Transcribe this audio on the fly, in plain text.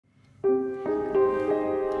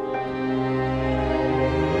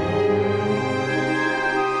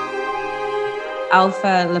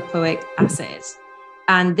alpha lipoic acid.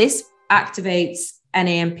 And this activates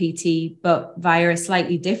NAMPT, but via a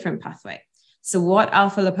slightly different pathway. So what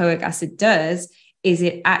alpha lipoic acid does is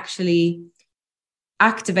it actually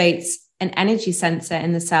activates an energy sensor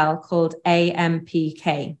in the cell called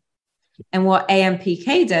AMPK. And what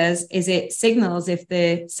AMPK does is it signals if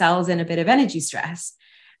the cell's in a bit of energy stress.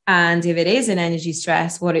 And if it is in energy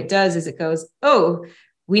stress, what it does is it goes, oh,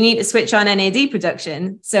 we need to switch on NAD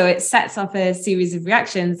production. So it sets off a series of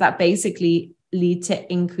reactions that basically lead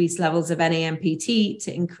to increased levels of NAMPT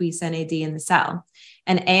to increase NAD in the cell.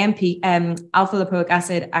 And alpha lipoic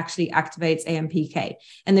acid actually activates AMPK.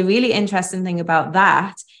 And the really interesting thing about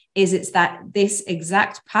that is it's that this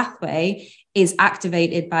exact pathway is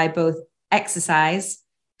activated by both exercise,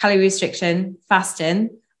 calorie restriction, fasting,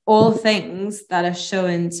 all things that are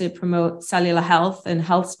shown to promote cellular health and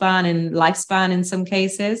healthspan and lifespan in some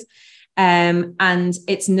cases. And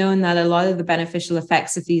it's known that a lot of the beneficial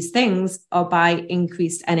effects of these things are by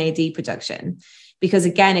increased NAD production. Because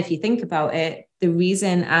again, if you think about it, the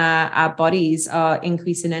reason our bodies are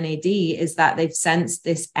increasing NAD is that they've sensed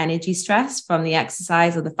this energy stress from the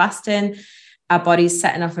exercise or the fasting. Our body's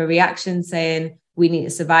setting off a reaction saying, we need to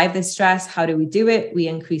survive this stress. How do we do it? We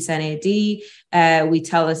increase NAD. Give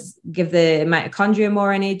the mitochondria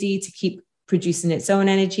more NAD to keep producing its own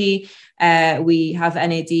energy. We have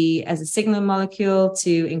NAD as a signal molecule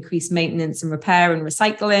to increase maintenance and repair and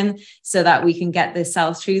recycling so that we can get the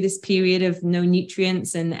cell through this period of no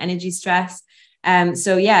nutrients and energy stress.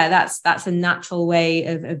 So yeah, that's a natural way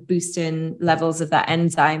of boosting levels of that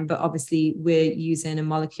enzyme. But obviously we're using a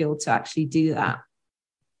molecule to actually do that.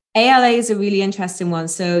 ALA is a really interesting one.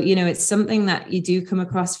 So, it's something that you do come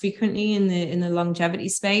across frequently in the longevity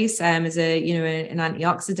space, as an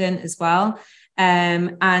antioxidant as well.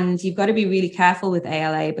 And you've got to be really careful with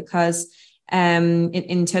ALA because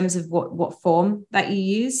in terms of what form that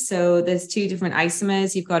you use. So there's two different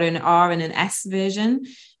isomers. You've got an R and an S version.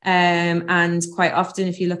 And quite often,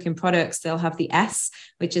 if you look in products, they'll have the S,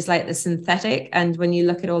 which is like the synthetic. And when you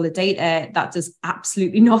look at all the data, that does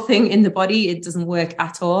absolutely nothing in the body. It doesn't work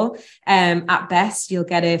at all. At best, you'll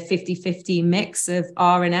get a 50-50 mix of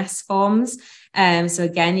R and S forms. So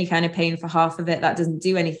again, you're kind of paying for half of it. That doesn't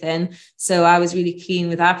do anything. So I was really keen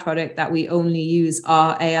with our product that we only use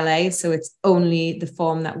our ALA. So it's only the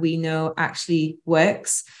form that we know actually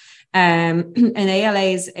works. And ALA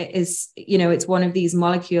is it's one of these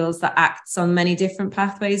molecules that acts on many different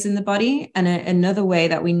pathways in the body. And another way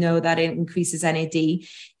that we know that it increases NAD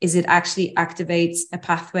is it actually activates a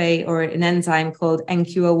pathway or an enzyme called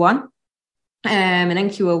NQO1. And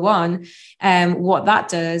NQO1, what that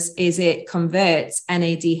does is it converts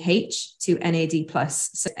NADH to NAD+.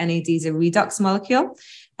 So NAD is a redox molecule.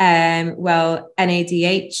 NADH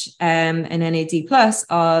and NAD+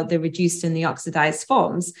 are the reduced and the oxidized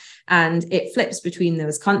forms, and it flips between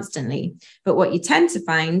those constantly. But what you tend to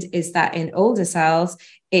find is that in older cells,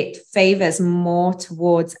 it favors more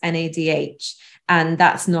towards NADH, and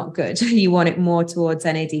that's not good. You want it more towards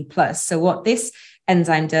NAD+. So what this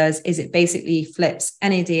enzyme does is it basically flips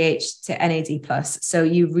NADH to NAD+. So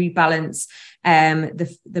you rebalance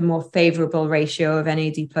the more favorable ratio of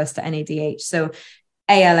NAD+ to NADH. So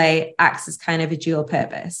ALA acts as kind of a dual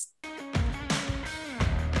purpose.